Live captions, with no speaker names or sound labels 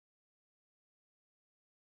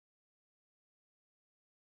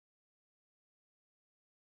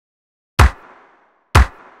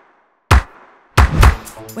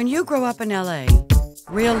When you grow up in LA,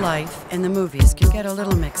 real life and the movies can get a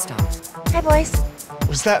little mixed up. Hi, boys.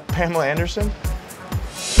 Was that Pamela Anderson?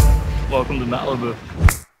 Welcome to Malibu.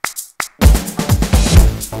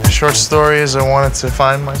 The short story is I wanted to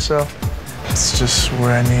find myself. It's just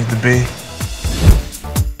where I need to be.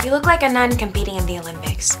 You look like a nun competing in the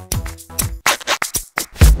Olympics.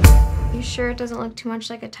 You sure it doesn't look too much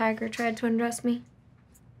like a tiger tried to undress me?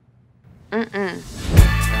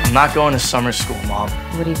 I'm not going to summer school, Mom.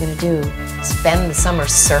 What are you gonna do? Spend the summer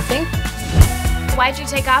surfing? Why'd you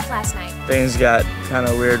take off last night? Things got kind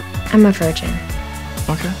of weird. I'm a virgin.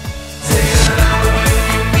 Okay.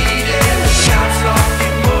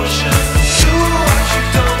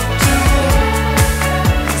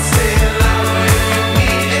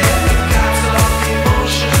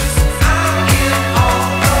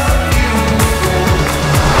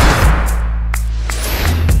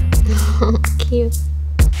 Cute.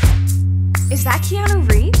 Is that Keanu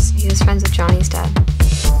Reeves? He was friends with Johnny's dad.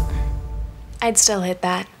 I'd still hit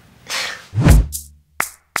that.